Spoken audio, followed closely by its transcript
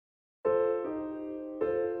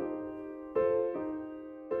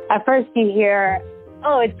At first you hear,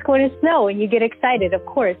 oh, it's going to snow, and you get excited, of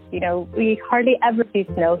course. We hardly ever see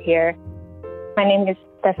snow here. My name is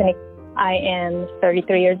Stephanie. I am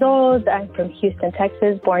 33 years old. I'm from Houston,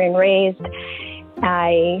 Texas, born and raised.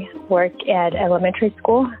 I work at elementary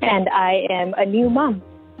school, and I am a new mom,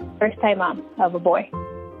 first-time mom of a boy.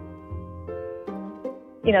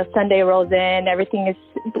 Sunday rolls in, everything is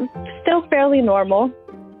still fairly normal.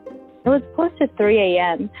 It was close to 3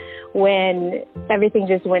 a.m. when everything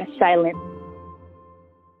just went silent.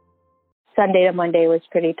 Sunday to Monday was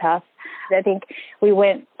pretty tough. I think we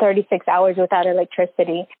went 36 hours without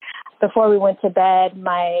electricity. Before we went to bed,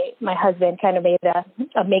 my husband kind of made a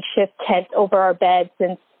makeshift tent over our bed,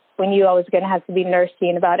 since we knew I was going to have to be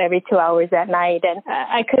nursing about every 2 hours at night. And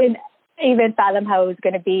I couldn't even fathom how it was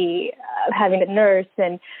going to be having a nurse,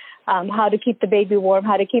 and how to keep the baby warm,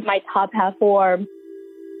 how to keep my top half warm.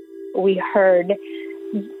 We heard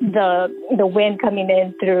the wind coming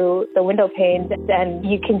in through the window panes, and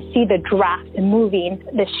you can see the draft moving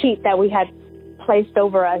the sheet that we had placed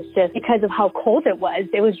over us just because of how cold it was.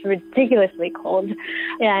 It was ridiculously cold.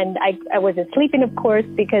 And I wasn't sleeping, of course,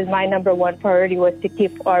 because my number one priority was to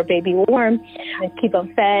keep our baby warm and keep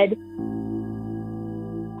him fed.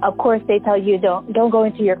 Of course, they tell you don't go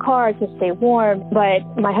into your car to stay warm. But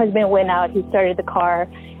my husband went out, he started the car,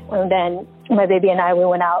 and then my baby and I, we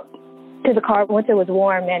went out to the car once it was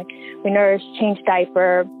warm, and we nursed, changed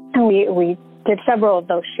diaper, and we did several of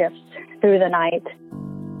those shifts through the night.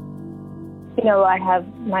 I have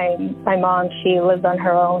my mom, she lives on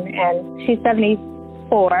her own, and she's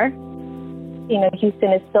 74.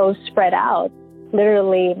 Houston is so spread out.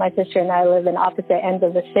 Literally, my sister and I live in opposite ends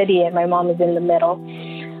of the city, and my mom is in the middle.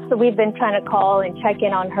 So we've been trying to call and check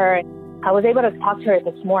in on her. I was able to talk to her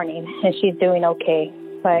this morning, and she's doing okay.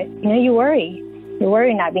 But, you worry. You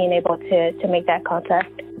worry not being able to make that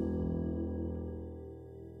contact.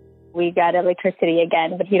 We got electricity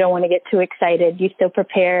again, but you don't want to get too excited. You still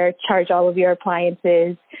prepare, charge all of your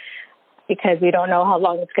appliances, because we don't know how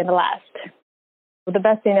long it's going to last. The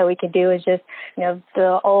best thing that we could do is just,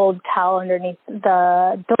 the old towel underneath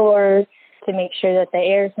the door to make sure that the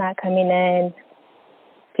air is not coming in.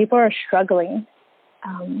 People are struggling,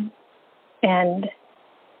 and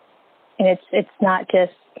it's not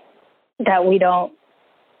just that we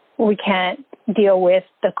can't deal with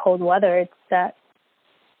the cold weather. It's that,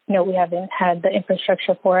 we haven't had the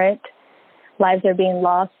infrastructure for it. Lives are being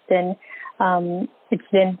lost, and it's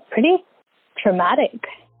been pretty traumatic.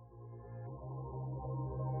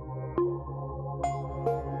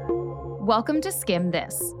 Welcome to Skim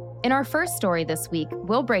This. In our first story this week,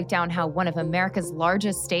 we'll break down how one of America's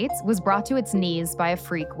largest states was brought to its knees by a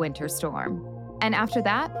freak winter storm. And after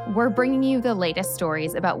that, we're bringing you the latest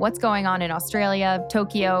stories about what's going on in Australia,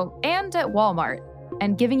 Tokyo, and at Walmart,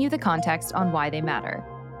 and giving you the context on why they matter.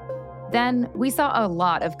 Then, we saw a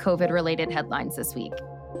lot of COVID-related headlines this week.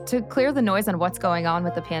 To clear the noise on what's going on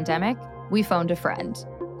with the pandemic, we phoned a friend,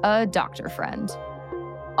 a doctor friend.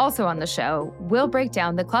 Also on the show, we'll break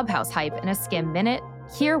down the Clubhouse hype in a Skim Minute,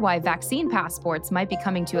 hear why vaccine passports might be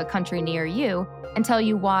coming to a country near you, and tell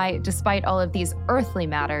you why, despite all of these earthly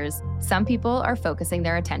matters, some people are focusing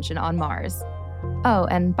their attention on Mars. Oh,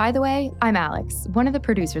 and by the way, I'm Alex, one of the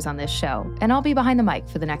producers on this show, and I'll be behind the mic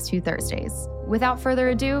for the next few Thursdays. Without further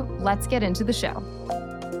ado, let's get into the show.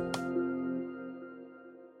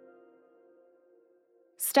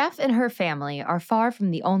 Steph and her family are far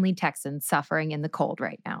from the only Texans suffering in the cold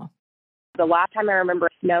right now. The last time I remember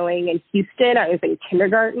snowing in Houston, I was in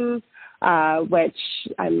kindergarten, that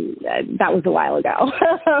was a while ago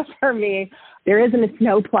for me. There isn't a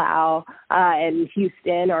snow plow in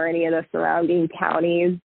Houston or any of the surrounding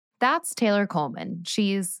counties. That's Taylor Coleman.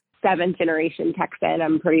 She's 7th generation Texan.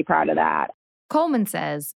 I'm pretty proud of that. Coleman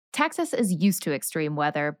says Texas is used to extreme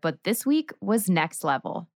weather, but this week was next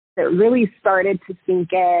level. It really started to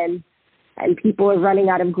sink in, and people are running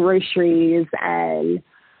out of groceries, and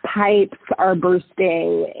pipes are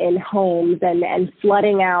bursting in homes and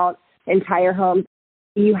flooding out entire homes.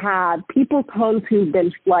 You have people's homes who've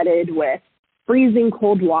been flooded with freezing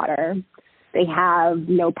cold water. They have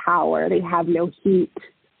no power. They have no heat.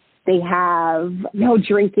 They have no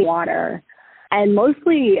drinking water. And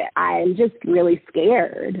mostly I'm just really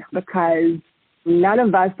scared because none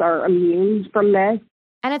of us are immune from this.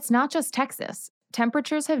 And it's not just Texas.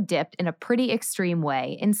 Temperatures have dipped in a pretty extreme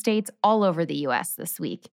way in states all over the U.S. this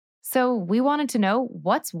week. So we wanted to know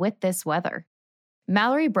what's with this weather.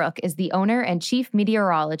 Mallory Brook is the owner and chief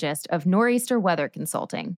meteorologist of Nor'easter Weather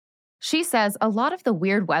Consulting. She says a lot of the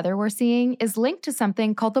weird weather we're seeing is linked to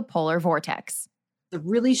something called the polar vortex. the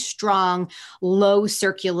really strong low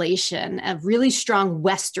circulation of really strong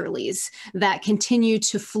westerlies that continue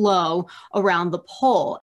to flow around the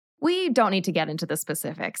pole. We don't need to get into the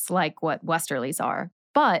specifics, like what westerlies are.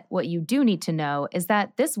 But what you do need to know is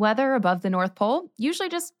that this weather above the North Pole usually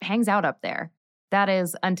just hangs out up there. That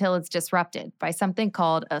is, until it's disrupted by something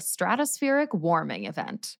called a stratospheric warming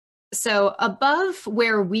event. So above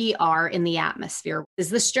where we are in the atmosphere is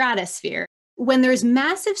the stratosphere. When there's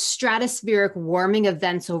massive stratospheric warming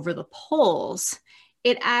events over the poles,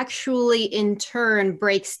 it actually in turn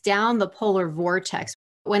breaks down the polar vortex.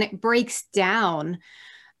 When it breaks down,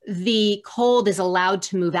 the cold is allowed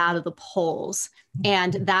to move out of the poles.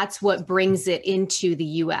 And that's what brings it into the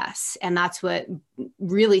US. And that's what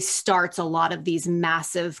really starts a lot of these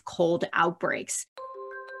massive cold outbreaks.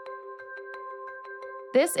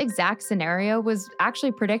 This exact scenario was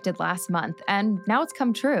actually predicted last month, and now it's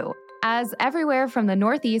come true, as everywhere from the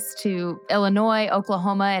Northeast to Illinois,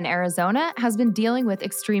 Oklahoma, and Arizona has been dealing with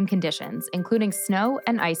extreme conditions, including snow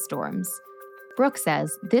and ice storms. Brooke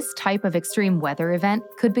says this type of extreme weather event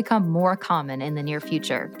could become more common in the near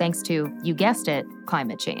future, thanks to, you guessed it,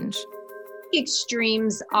 climate change.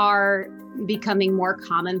 Extremes are becoming more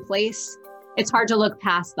commonplace. It's hard to look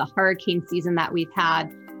past the hurricane season that we've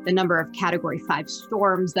had, the number of Category 5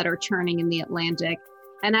 storms that are churning in the Atlantic.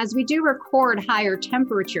 And as we do record higher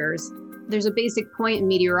temperatures, there's a basic point in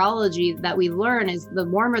meteorology that we learn is the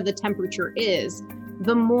warmer the temperature is,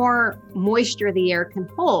 the more moisture the air can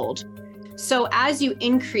hold. So as you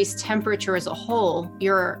increase temperature as a whole,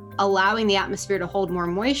 you're allowing the atmosphere to hold more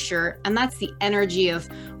moisture, and that's the energy of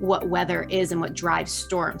what weather is and what drives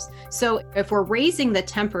storms. So if we're raising the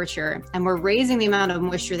temperature and we're raising the amount of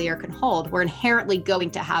moisture the air can hold, we're inherently going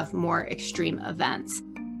to have more extreme events.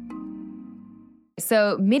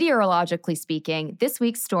 So meteorologically speaking, this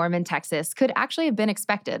week's storm in Texas could actually have been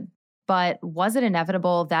expected. But was it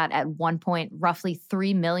inevitable that at one point, roughly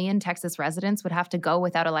 3 million Texas residents would have to go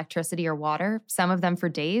without electricity or water, some of them for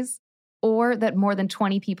days? Or that more than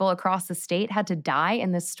 20 people across the state had to die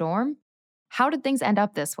in this storm? How did things end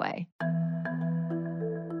up this way?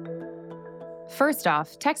 First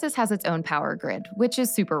off, Texas has its own power grid, which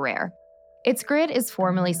is super rare. Its grid is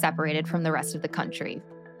formally separated from the rest of the country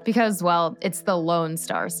because, well, it's the Lone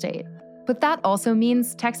Star State. But that also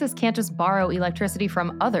means Texas can't just borrow electricity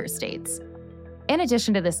from other states. In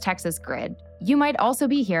addition to this Texas grid, you might also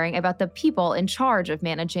be hearing about the people in charge of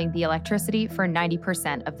managing the electricity for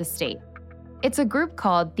 90% of the state. It's a group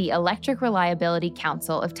called the Electric Reliability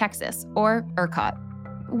Council of Texas, or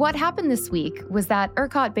ERCOT. What happened this week was that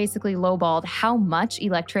ERCOT basically lowballed how much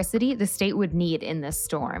electricity the state would need in this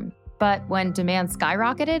storm. But when demand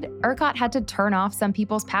skyrocketed, ERCOT had to turn off some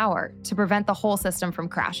people's power to prevent the whole system from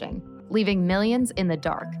crashing, leaving millions in the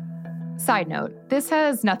dark. Side note, this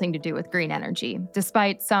has nothing to do with green energy,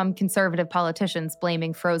 despite some conservative politicians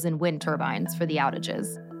blaming frozen wind turbines for the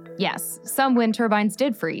outages. Yes, some wind turbines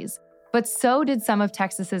did freeze, but so did some of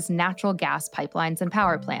Texas's natural gas pipelines and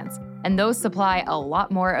power plants, and those supply a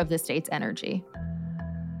lot more of the state's energy.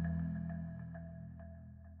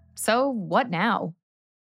 So what now?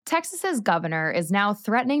 Texas's governor is now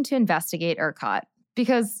threatening to investigate ERCOT,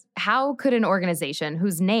 because how could an organization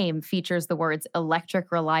whose name features the words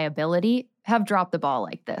electric reliability have dropped the ball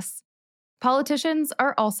like this? Politicians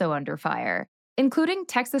are also under fire, including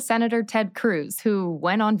Texas Senator Ted Cruz, who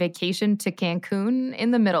went on vacation to Cancun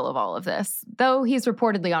in the middle of all of this, though he's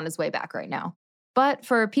reportedly on his way back right now. But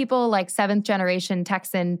for people like seventh-generation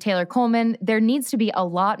Texan Taylor Coleman, there needs to be a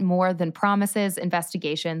lot more than promises,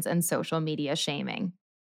 investigations, and social media shaming.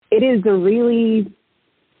 It is a really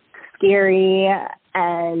scary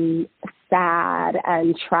and sad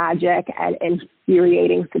and tragic and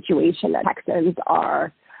infuriating situation that Texans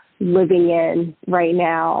are living in right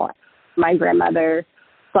now. My grandmother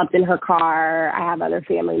slept in her car. I have other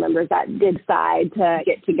family members that did decide to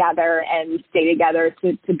get together and stay together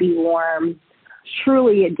to be warm.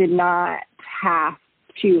 Truly, it did not have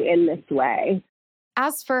to end this way.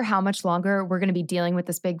 As for how much longer we're going to be dealing with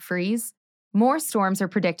this big freeze, more storms are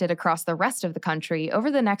predicted across the rest of the country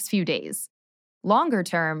over the next few days. Longer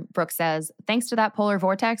term, Brooke says, thanks to that polar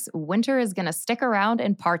vortex, winter is going to stick around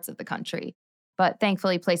in parts of the country. But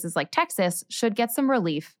thankfully, places like Texas should get some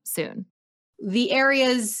relief soon. The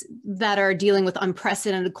areas that are dealing with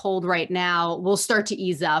unprecedented cold right now will start to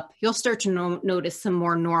ease up. You'll start to notice some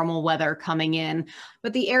more normal weather coming in.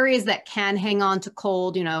 But the areas that can hang on to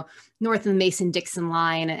cold, north of the Mason-Dixon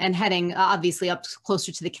line and heading obviously up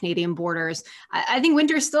closer to the Canadian borders, I think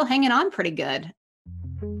winter is still hanging on pretty good.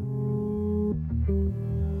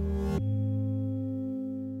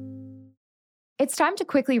 It's time to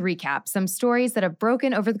quickly recap some stories that have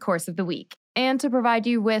broken over the course of the week. and to provide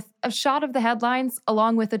you with a shot of the headlines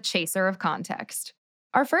along with a chaser of context.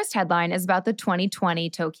 Our first headline is about the 2020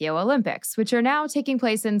 Tokyo Olympics, which are now taking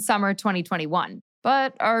place in summer 2021,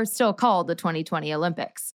 but are still called the 2020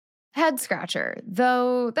 Olympics. Head scratcher,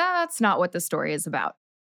 though that's not what the story is about.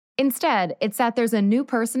 Instead, it's that there's a new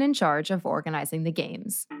person in charge of organizing the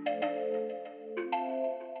games.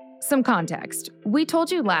 Some context. We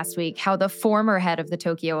told you last week how the former head of the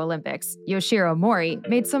Tokyo Olympics, Yoshiro Mori,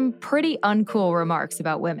 made some pretty uncool remarks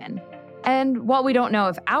about women. And while we don't know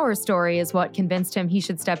if our story is what convinced him he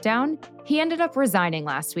should step down, he ended up resigning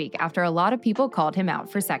last week after a lot of people called him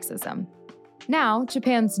out for sexism. Now,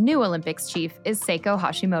 Japan's new Olympics chief is Seiko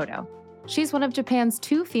Hashimoto. She's one of Japan's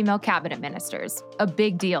 2 female cabinet ministers, a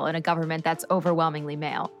big deal in a government that's overwhelmingly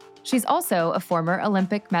male. She's also a former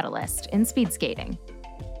Olympic medalist in speed skating.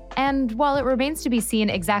 And while it remains to be seen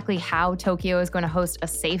exactly how Tokyo is going to host a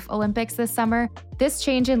safe Olympics this summer, this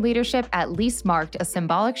change in leadership at least marked a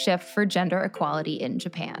symbolic shift for gender equality in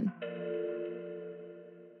Japan.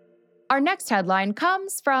 Our next headline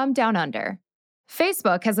comes from Down Under.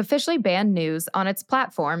 Facebook has officially banned news on its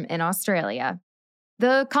platform in Australia.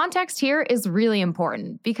 The context here is really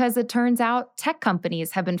important because it turns out tech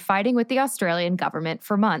companies have been fighting with the Australian government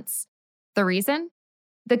for months. The reason?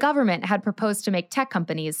 The government had proposed to make tech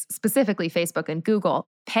companies, specifically Facebook and Google,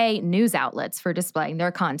 pay news outlets for displaying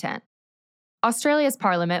their content. Australia's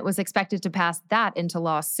parliament was expected to pass that into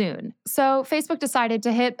law soon, so Facebook decided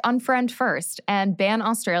to hit unfriend first and ban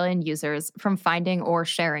Australian users from finding or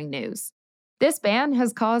sharing news. This ban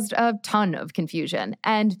has caused a ton of confusion,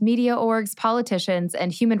 and media orgs, politicians,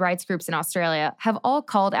 and human rights groups in Australia have all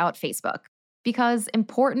called out Facebook because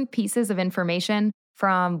important pieces of information,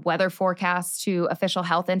 from weather forecasts to official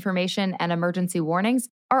health information and emergency warnings,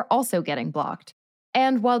 are also getting blocked.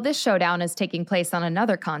 And while this showdown is taking place on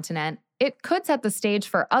another continent, it could set the stage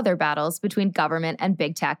for other battles between government and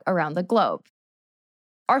big tech around the globe.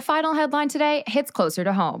 Our final headline today hits closer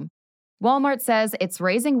to home. Walmart says it's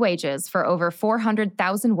raising wages for over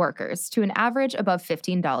 400,000 workers to an average above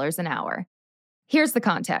 $15 an hour. Here's the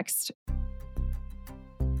context.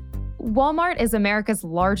 Walmart is America's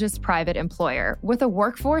largest private employer, with a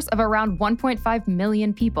workforce of around 1.5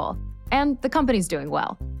 million people, and the company's doing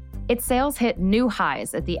well. Its sales hit new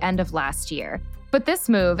highs at the end of last year, but this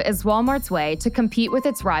move is Walmart's way to compete with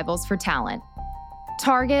its rivals for talent.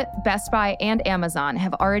 Target, Best Buy, and Amazon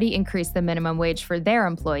have already increased the minimum wage for their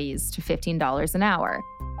employees to $15 an hour.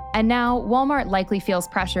 And now, Walmart likely feels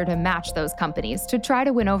pressure to match those companies to try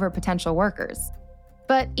to win over potential workers.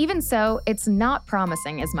 But even so, it's not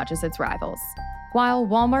promising as much as its rivals. While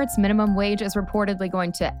Walmart's minimum wage is reportedly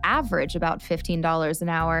going to average about $15 an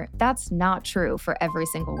hour, that's not true for every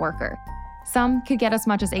single worker. Some could get as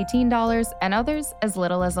much as $18 and others as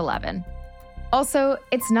little as $11. Also,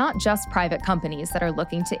 it's not just private companies that are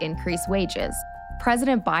looking to increase wages.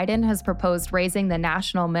 President Biden has proposed raising the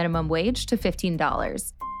national minimum wage to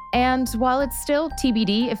 $15. And while it's still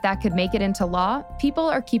TBD if that could make it into law, people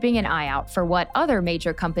are keeping an eye out for what other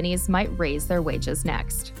major companies might raise their wages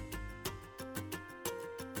next.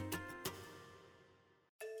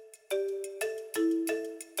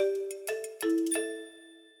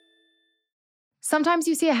 Sometimes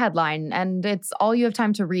you see a headline and it's all you have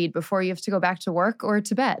time to read before you have to go back to work or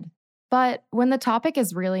to bed. But when the topic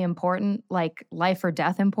is really important, like life or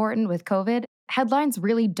death important with COVID, headlines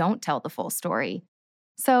really don't tell the full story.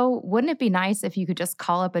 So wouldn't it be nice if you could just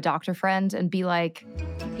call up a doctor friend and be like,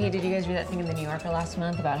 hey, did you guys read that thing in the New Yorker last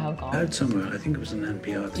month about how golf? I heard somewhere, I think it was in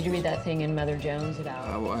NPR. Did you read that thing in Mother Jones about...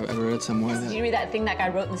 I read somewhere. Did you read that thing that guy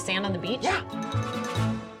wrote in the sand on the beach? Yeah.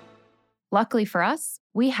 Luckily for us,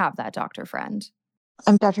 we have that doctor friend.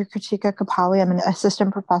 I'm Dr. Kritika Kapali. I'm an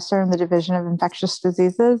assistant professor in the Division of Infectious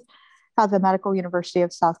Diseases at the Medical University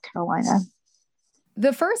of South Carolina.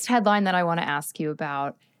 The first headline that I want to ask you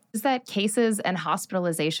about is that cases and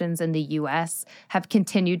hospitalizations in the U.S. have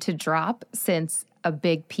continued to drop since a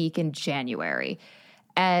big peak in January.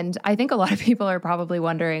 And I think a lot of people are probably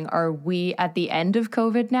wondering, are we at the end of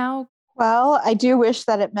COVID now? Well, I do wish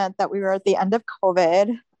that it meant that we were at the end of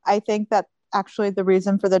COVID. I think that actually the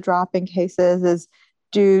reason for the drop in cases is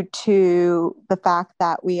due to the fact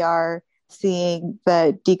that we are seeing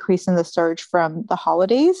the decrease in the surge from the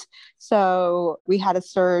holidays. So we had a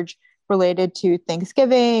surge related to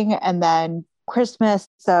Thanksgiving and then Christmas.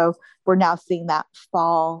 So we're now seeing that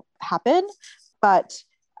fall happen. But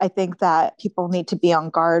I think that people need to be on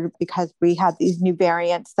guard because we have these new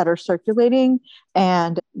variants that are circulating,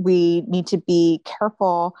 and we need to be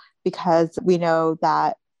careful because we know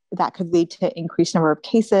that that could lead to increased number of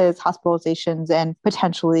cases, hospitalizations, and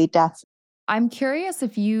potentially deaths. I'm curious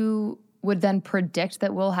if you would then predict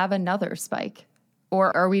that we'll have another spike?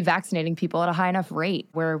 Or are we vaccinating people at a high enough rate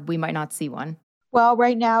where we might not see one? Well,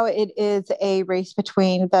 right now it is a race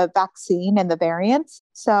between the vaccine and the variants.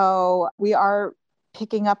 So we are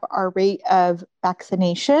picking up our rate of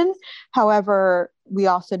vaccination. However, we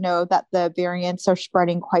also know that the variants are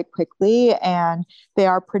spreading quite quickly, and they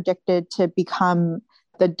are predicted to become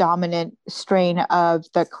the dominant strain of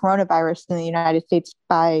the coronavirus in the United States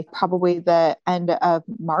by probably the end of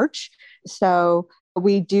March. So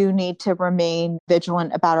we do need to remain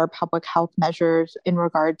vigilant about our public health measures in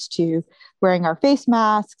regards to wearing our face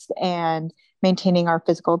masks and maintaining our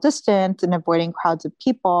physical distance and avoiding crowds of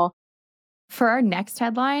people. For our next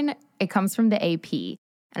headline, it comes from the AP,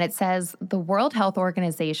 and it says the World Health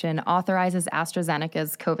Organization authorizes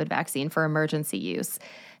AstraZeneca's COVID vaccine for emergency use.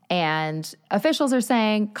 And officials are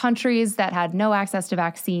saying countries that had no access to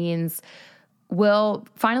vaccines will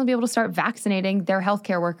finally be able to start vaccinating their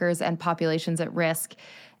healthcare workers and populations at risk.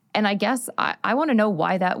 And I guess I want to know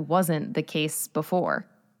why that wasn't the case before.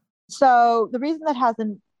 So the reason that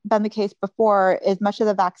hasn't been the case before is much of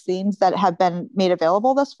the vaccines that have been made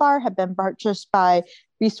available thus far have been purchased by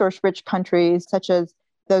resource-rich countries such as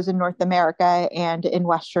those in North America and in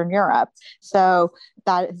Western Europe. So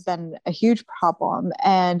that has been a huge problem.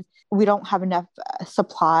 And we don't have enough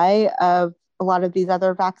supply of a lot of these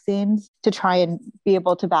other vaccines to try and be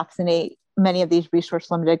able to vaccinate many of these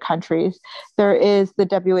resource-limited countries. There is the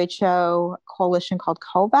WHO coalition called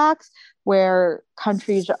COVAX, where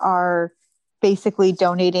countries are basically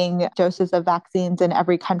donating doses of vaccines, and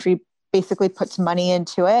every country basically puts money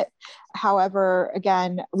into it. However,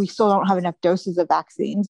 again, we still don't have enough doses of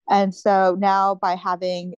vaccines. And so now by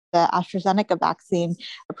having the AstraZeneca vaccine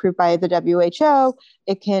approved by the WHO,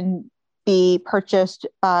 it can be purchased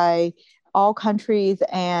by all countries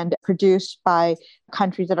and produced by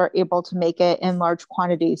countries that are able to make it in large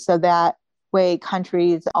quantities. So that way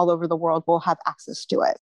countries all over the world will have access to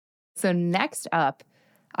it. So next up,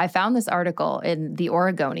 I found this article in The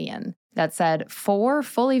Oregonian that said 4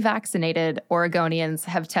 fully vaccinated Oregonians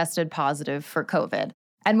have tested positive for COVID.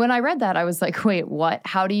 And when I read that, I was like, wait, what?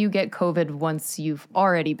 How do you get COVID once you've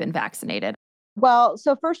already been vaccinated? Well,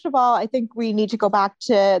 so first of all, I think we need to go back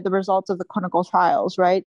to the results of the clinical trials,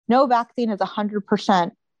 right? No vaccine is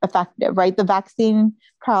 100% effective, right? The vaccine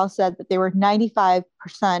trial said that they were 95%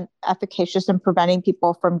 efficacious in preventing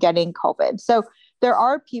people from getting COVID. So there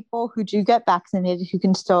are people who do get vaccinated who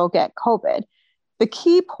can still get COVID. The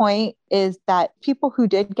key point is that people who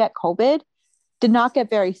did get COVID did not get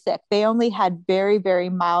very sick. They only had very, very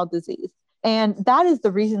mild disease. And that is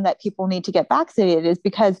the reason that people need to get vaccinated, is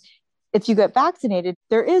because if you get vaccinated,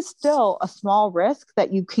 there is still a small risk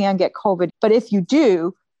that you can get COVID. But if you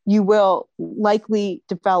do, you will likely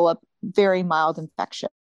develop very mild infection.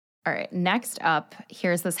 All right, next up,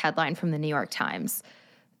 here's this headline from the New York Times.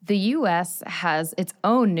 The U.S. has its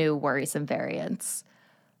own new worrisome variants.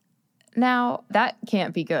 Now, that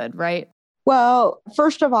can't be good, right? Well,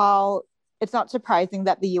 first of all, it's not surprising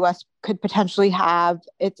that the U.S. could potentially have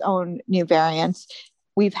its own new variants.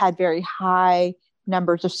 We've had very high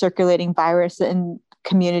numbers of circulating virus in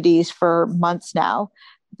communities for months now.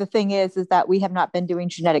 The thing is that we have not been doing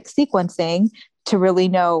genetic sequencing to really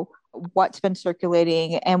know what's been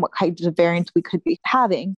circulating and what kinds of variants we could be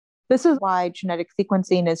having. This is why genetic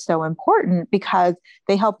sequencing is so important, because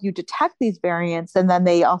they help you detect these variants, and then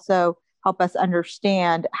they also help us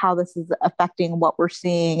understand how this is affecting what we're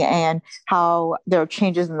seeing and how there are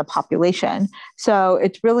changes in the population. So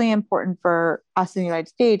it's really important for us in the United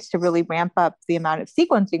States to really ramp up the amount of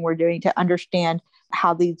sequencing we're doing to understand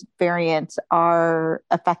how these variants are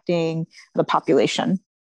affecting the population.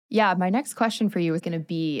 Yeah, my next question for you is going to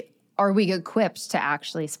be, are we equipped to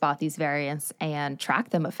actually spot these variants and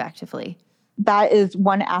track them effectively? That is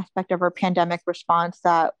one aspect of our pandemic response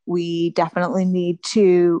that we definitely need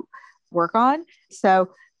to work on. So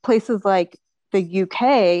places like the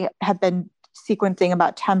UK have been sequencing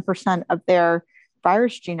about 10% of their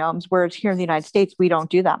virus genomes, whereas here in the United States, we don't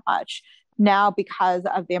do that much. Now, because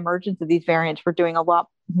of the emergence of these variants, we're doing a lot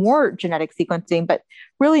more genetic sequencing, but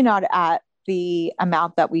really not at the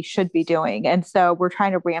amount that we should be doing. And so we're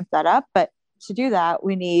trying to ramp that up. But to do that,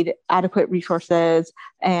 we need adequate resources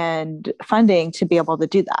and funding to be able to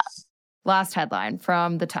do that. Last headline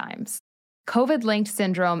from the Times. COVID-linked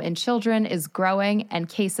syndrome in children is growing and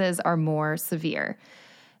cases are more severe.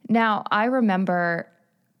 Now, I remember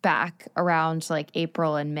back around like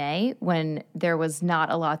April and May when there was not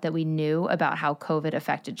a lot that we knew about how COVID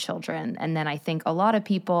affected children. And then I think a lot of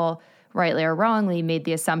people, rightly or wrongly, made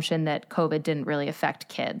the assumption that COVID didn't really affect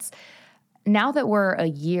kids. Now that we're a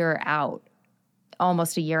year out,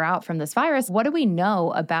 almost a year out from this virus, what do we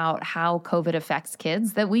know about how COVID affects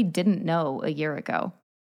kids that we didn't know a year ago?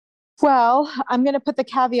 Well, I'm going to put the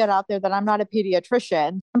caveat out there that I'm not a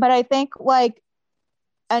pediatrician, but I think like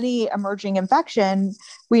any emerging infection,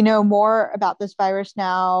 we know more about this virus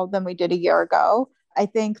now than we did a year ago. I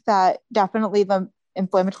think that definitely the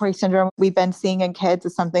inflammatory syndrome we've been seeing in kids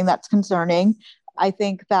is something that's concerning. I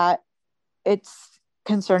think that it's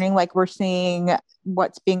concerning, like we're seeing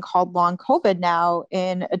what's being called long COVID now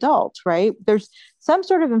in adults, right? There's some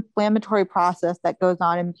sort of inflammatory process that goes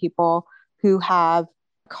on in people who have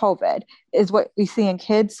COVID. Is what we see in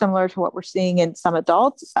kids similar to what we're seeing in some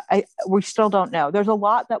adults? We still don't know. There's a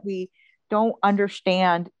lot that we don't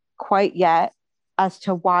understand quite yet as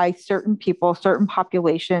to why certain people, certain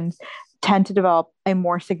populations tend to develop a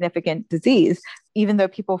more significant disease, even though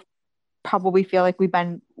people probably feel like we've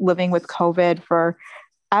been living with COVID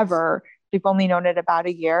forever. We've only known it about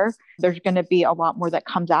a year. There's going to be a lot more that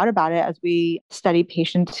comes out about it as we study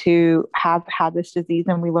patients who have had this disease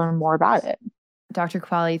and we learn more about it. Dr.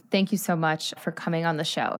 Qualley, thank you so much for coming on the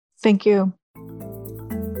show. Thank you.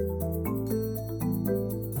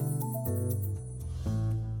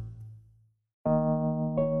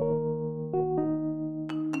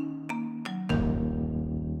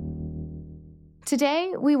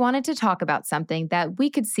 Today, we wanted to talk about something that we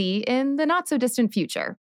could see in the not-so-distant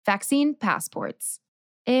future: vaccine passports.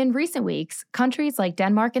 In recent weeks, countries like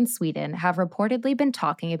Denmark and Sweden have reportedly been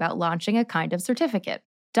talking about launching a kind of certificate,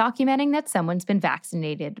 documenting that someone's been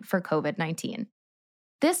vaccinated for COVID-19.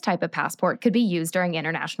 This type of passport could be used during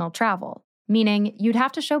international travel, meaning you'd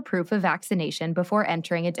have to show proof of vaccination before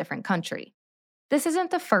entering a different country. This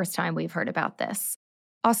isn't the first time we've heard about this.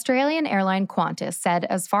 Australian airline Qantas said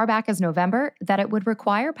as far back as November that it would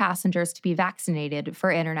require passengers to be vaccinated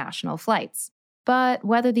for international flights. But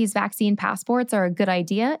whether these vaccine passports are a good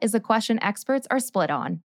idea is a question experts are split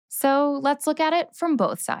on. So let's look at it from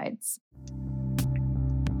both sides.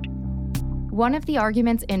 One of the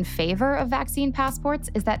arguments in favor of vaccine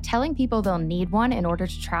passports is that telling people they'll need one in order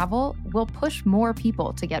to travel will push more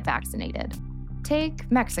people to get vaccinated.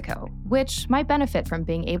 Take Mexico, which might benefit from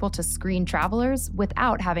being able to screen travelers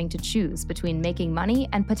without having to choose between making money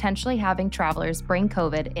and potentially having travelers bring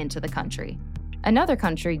COVID into the country. Another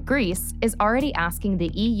country, Greece, is already asking the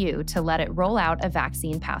EU to let it roll out a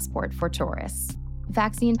vaccine passport for tourists.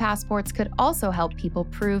 Vaccine passports could also help people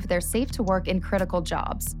prove they're safe to work in critical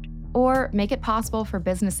jobs, or make it possible for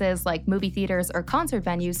businesses like movie theaters or concert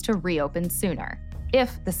venues to reopen sooner,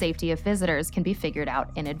 if the safety of visitors can be figured out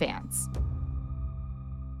in advance.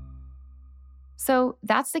 So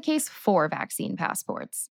that's the case for vaccine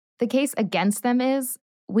passports. The case against them is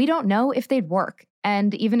we don't know if they'd work,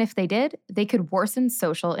 and even if they did, they could worsen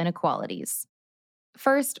social inequalities.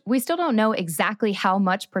 First, we still don't know exactly how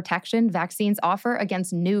much protection vaccines offer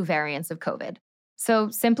against new variants of COVID. So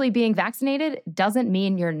simply being vaccinated doesn't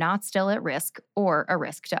mean you're not still at risk or a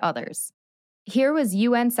risk to others. Here was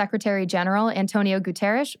UN Secretary General Antonio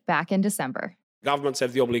Guterres back in December. Governments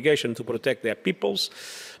have the obligation to protect their peoples,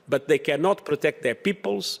 but they cannot protect their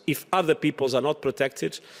peoples if other peoples are not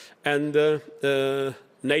protected, and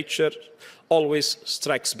nature always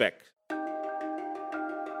strikes back.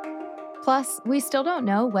 Plus, we still don't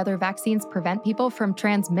know whether vaccines prevent people from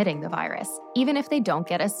transmitting the virus, even if they don't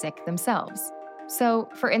get as sick themselves. So,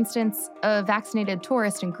 for instance, a vaccinated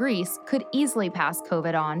tourist in Greece could easily pass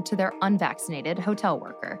COVID on to their unvaccinated hotel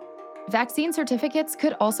worker. Vaccine certificates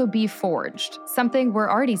could also be forged, something we're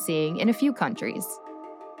already seeing in a few countries.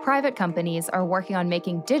 Private companies are working on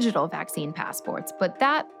making digital vaccine passports, but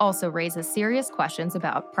that also raises serious questions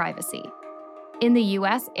about privacy. In the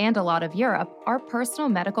US and a lot of Europe, our personal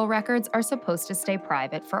medical records are supposed to stay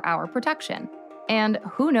private for our protection. And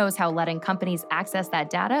who knows how letting companies access that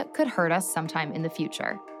data could hurt us sometime in the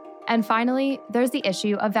future. And finally, there's the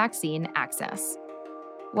issue of vaccine access.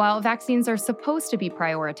 While vaccines are supposed to be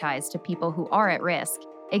prioritized to people who are at risk,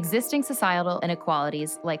 existing societal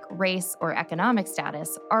inequalities like race or economic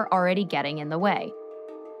status are already getting in the way.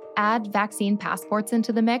 Add vaccine passports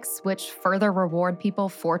into the mix, which further reward people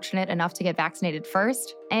fortunate enough to get vaccinated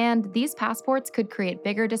first, and these passports could create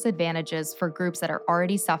bigger disadvantages for groups that are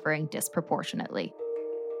already suffering disproportionately.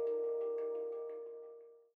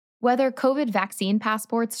 Whether COVID vaccine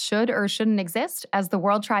passports should or shouldn't exist as the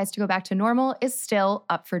world tries to go back to normal is still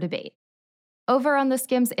up for debate. Over on the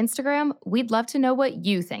Skims Instagram, we'd love to know what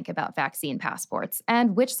you think about vaccine passports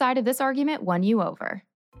and which side of this argument won you over.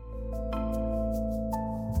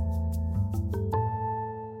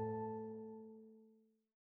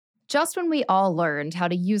 Just when we all learned how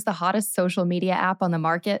to use the hottest social media app on the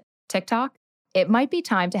market, TikTok, it might be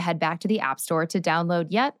time to head back to the App Store to download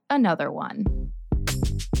yet another one.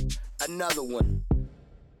 another one.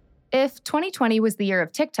 If 2020 was the year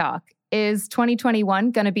of TikTok, is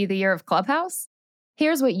 2021 going to be the year of Clubhouse?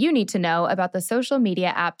 Here's what you need to know about the social media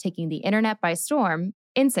app taking the internet by storm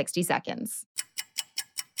in 60 seconds.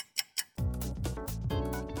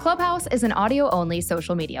 Clubhouse is an audio-only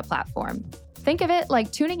social media platform. Think of it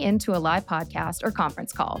like tuning into a live podcast or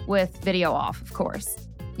conference call, with video off, of course.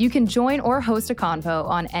 You can join or host a convo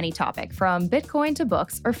on any topic, from Bitcoin to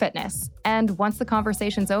books or fitness, and once the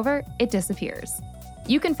conversation's over, it disappears.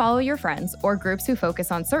 You can follow your friends or groups who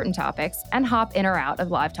focus on certain topics and hop in or out of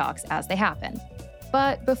live talks as they happen.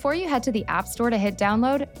 But before you head to the App Store to hit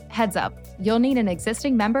download, heads up, you'll need an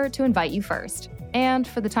existing member to invite you first. And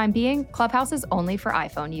for the time being, Clubhouse is only for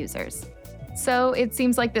iPhone users. So it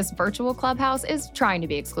seems like this virtual Clubhouse is trying to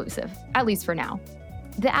be exclusive, at least for now.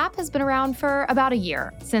 The app has been around for about a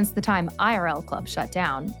year, since the time IRL Club shut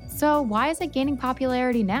down. So why is it gaining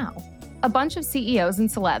popularity now? A bunch of CEOs and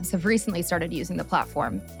celebs have recently started using the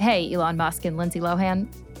platform. Hey, Elon Musk and Lindsay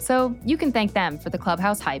Lohan. So you can thank them for the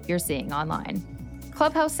Clubhouse hype you're seeing online.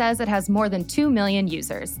 Clubhouse says it has more than 2 million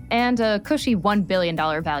users and a cushy $1 billion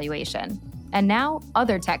valuation. And now,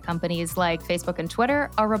 other tech companies like Facebook and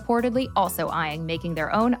Twitter are reportedly also eyeing making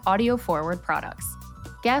their own audio-forward products.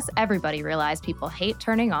 Guess everybody realized people hate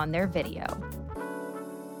turning on their video.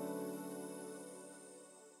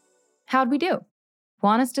 How'd we do?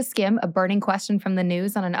 Want us to skim a burning question from the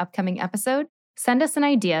news on an upcoming episode? Send us an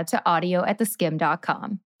idea to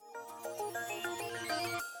audio@theskim.com.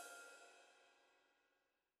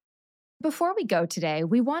 Before we go today,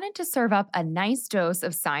 we wanted to serve up a nice dose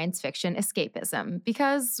of science fiction escapism,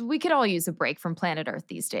 because we could all use a break from planet Earth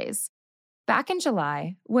these days. Back in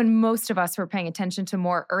July, when most of us were paying attention to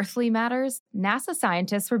more earthly matters, NASA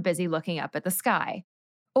scientists were busy looking up at the sky.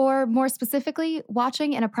 Or more specifically,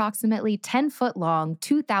 watching an approximately 10-foot-long,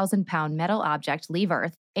 2,000-pound metal object leave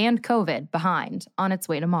Earth and COVID behind on its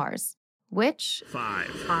way to Mars. Which... 5,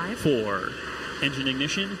 4, engine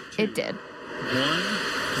ignition. 2, it did. 1,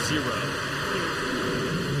 0.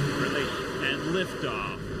 Relay and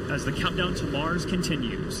liftoff as the countdown to Mars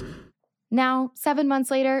continues. Now, 7 months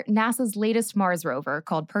later, NASA's latest Mars rover,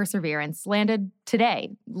 called Perseverance, landed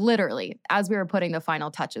today, literally, as we were putting the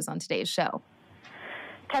final touches on today's show.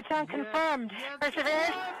 Touchdown confirmed.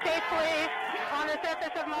 Perseverance safely on the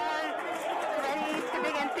surface of Mars, ready to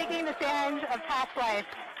begin seeking the sands of past life.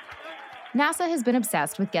 NASA has been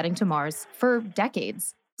obsessed with getting to Mars for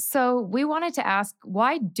decades. So we wanted to ask,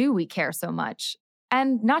 why do we care so much?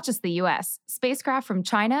 And not just the US. Spacecraft from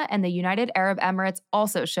China and the United Arab Emirates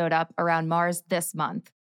also showed up around Mars this month.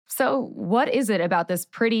 So what is it about this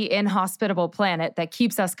pretty inhospitable planet that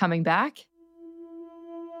keeps us coming back?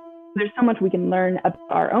 There's so much we can learn about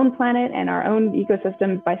our own planet and our own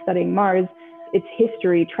ecosystems by studying Mars. Its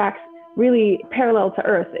history tracks really parallel to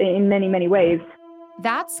Earth in many, many ways.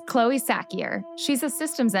 That's Chloe Sakier. She's a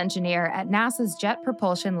systems engineer at NASA's Jet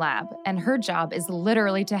Propulsion Lab, and her job is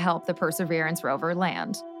literally to help the Perseverance rover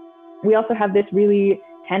land. We also have this really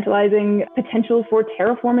tantalizing potential for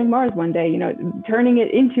terraforming Mars one day, turning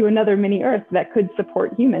it into another mini Earth that could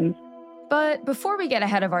support humans. But before we get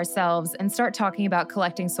ahead of ourselves and start talking about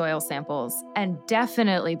collecting soil samples, and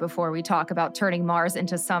definitely before we talk about turning Mars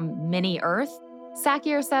into some mini Earth,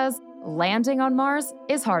 Sakier says landing on Mars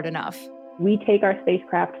is hard enough. We take our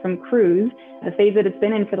spacecraft from cruise, the phase that it's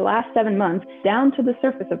been in for the last 7 months, down to the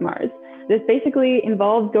surface of Mars. This basically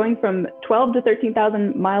involves going from 12 to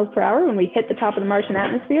 13,000 miles per hour when we hit the top of the Martian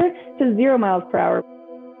atmosphere to 0 miles per hour.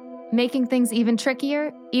 Making things even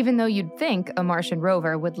trickier, even though you'd think a Martian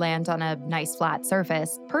rover would land on a nice flat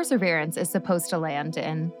surface, Perseverance is supposed to land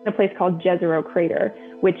in a place called Jezero Crater,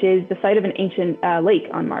 which is the site of an ancient lake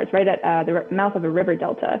on Mars, right at the mouth of a river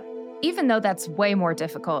delta. Even though that's way more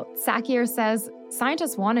difficult, Sakier says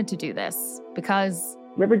scientists wanted to do this because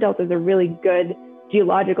river deltas are really good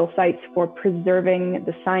geological sites for preserving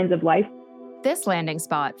the signs of life. This landing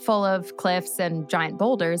spot, full of cliffs and giant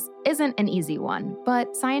boulders, isn't an easy one,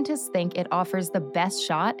 but scientists think it offers the best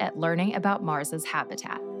shot at learning about Mars's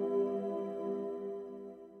habitat.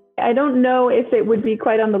 I don't know if it would be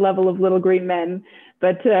quite on the level of Little Green Men,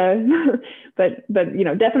 but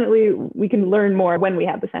definitely we can learn more when we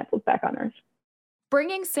have the samples back on Earth.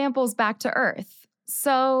 Bringing samples back to Earth.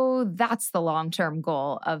 So that's the long-term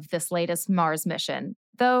goal of this latest Mars mission,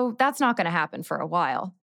 though that's not going to happen for a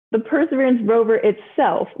while. The Perseverance rover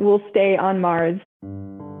itself will stay on Mars,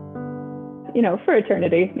 for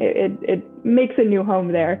eternity. It makes a new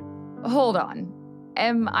home there. Hold on.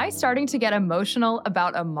 Am I starting to get emotional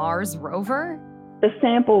about a Mars rover? The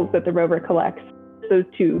samples that the rover collects, those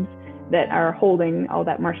tubes, that are holding all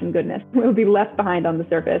that Martian goodness will be left behind on the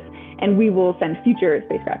surface, and we will send future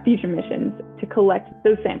spacecraft, future missions to collect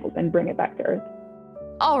those samples and bring it back to Earth.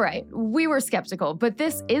 All right, we were skeptical, but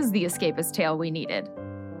this is the escapist tale we needed.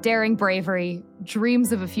 Daring bravery,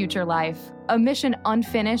 dreams of a future life, a mission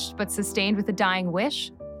unfinished but sustained with a dying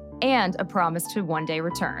wish, and a promise to one day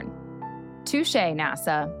return. Touché,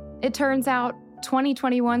 NASA. It turns out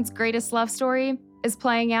 2021's greatest love story is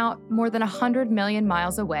playing out more than 100 million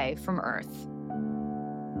miles away from Earth.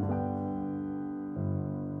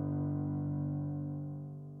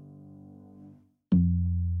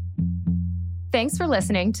 Thanks for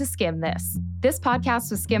listening to Skim This. This podcast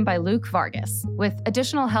was skimmed by Luke Vargas, with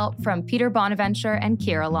additional help from Peter Bonaventure and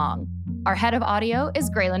Kira Long. Our head of audio is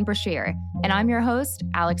Graylin Brashear, and I'm your host,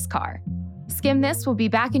 Alex Carr. Skim This will be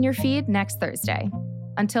back in your feed next Thursday.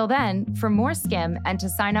 Until then, for more Skim and to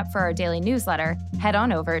sign up for our daily newsletter, head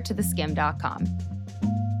on over to theskim.com.